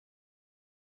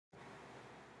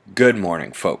Good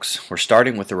morning, folks. We're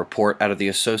starting with a report out of the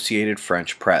Associated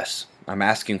French Press. I'm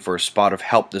asking for a spot of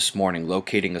help this morning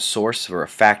locating a source for a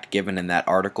fact given in that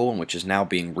article and which is now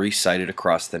being recited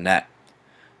across the net.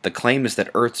 The claim is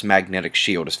that Earth's magnetic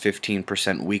shield is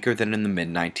 15% weaker than in the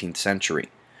mid-19th century.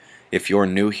 If you're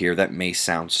new here, that may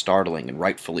sound startling, and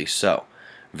rightfully so.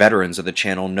 Veterans of the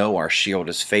channel know our shield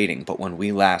is fading, but when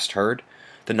we last heard,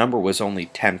 the number was only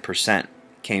 10%.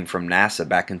 Came from NASA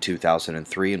back in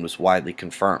 2003 and was widely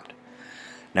confirmed.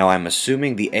 Now I'm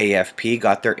assuming the AFP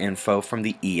got their info from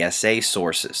the ESA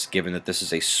sources, given that this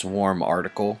is a swarm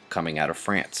article coming out of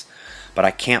France. But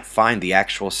I can't find the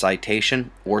actual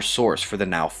citation or source for the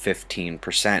now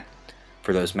 15%.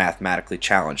 For those mathematically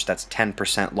challenged, that's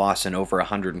 10% loss in over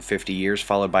 150 years,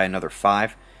 followed by another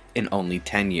 5 in only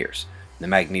 10 years. The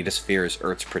magnetosphere is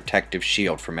Earth's protective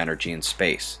shield from energy in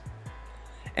space.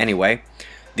 Anyway,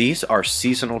 these are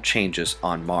seasonal changes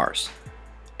on Mars,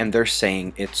 and they're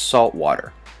saying it's salt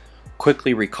water.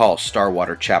 Quickly recall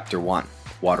Starwater Chapter 1,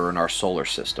 water in our solar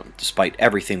system. Despite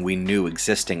everything we knew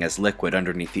existing as liquid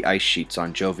underneath the ice sheets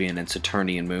on Jovian and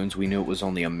Saturnian moons, we knew it was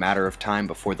only a matter of time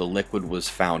before the liquid was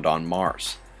found on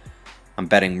Mars. I'm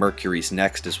betting Mercury's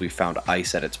next, as we found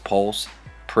ice at its poles.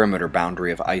 Perimeter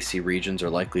boundary of icy regions are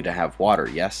likely to have water,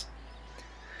 yes?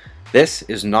 This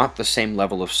is not the same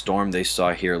level of storm they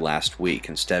saw here last week.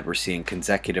 Instead, we're seeing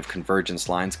consecutive convergence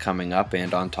lines coming up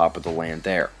and on top of the land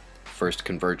there. First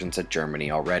convergence at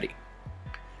Germany already.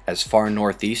 As far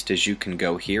northeast as you can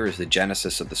go here is the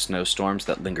genesis of the snowstorms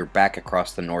that linger back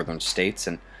across the northern states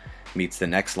and meets the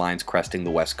next lines cresting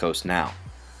the west coast now.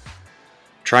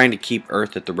 Trying to keep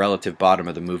Earth at the relative bottom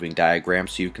of the moving diagram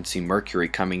so you can see Mercury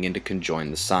coming in to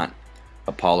conjoin the Sun.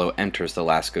 Apollo enters the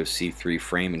LASCO C3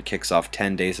 frame and kicks off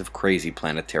 10 days of crazy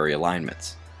planetary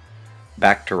alignments.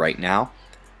 Back to right now,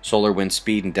 solar wind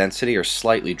speed and density are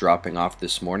slightly dropping off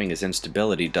this morning as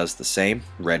instability does the same,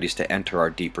 readies to enter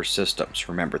our deeper systems.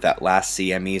 Remember that last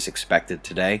CME is expected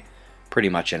today, pretty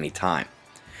much any time.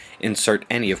 Insert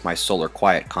any of my solar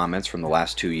quiet comments from the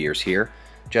last 2 years here,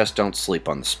 just don't sleep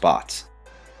on the spots.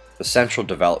 The central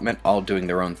development all doing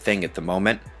their own thing at the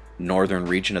moment. Northern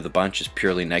region of the bunch is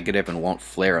purely negative and won't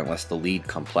flare unless the lead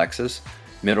complexes.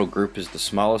 Middle group is the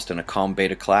smallest in a calm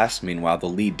beta class, meanwhile the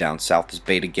lead down south is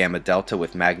beta gamma delta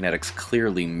with magnetics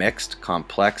clearly mixed,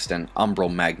 complexed, and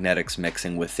umbral magnetics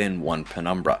mixing within one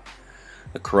penumbra.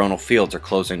 The coronal fields are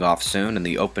closing off soon and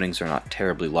the openings are not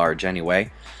terribly large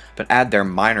anyway, but add their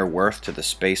minor worth to the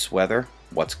space weather,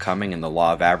 what's coming, and the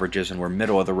law of averages, and we're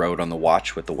middle of the road on the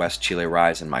watch with the West Chile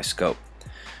rise in my scope.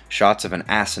 Shots of an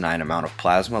asinine amount of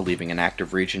plasma leaving an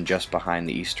active region just behind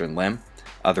the eastern limb.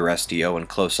 Other SDO and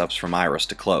close-ups from Iris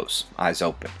to close. Eyes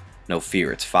open. No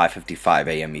fear, it's 5:55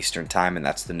 a.m. Eastern Time and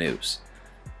that's the news.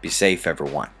 Be safe,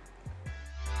 everyone.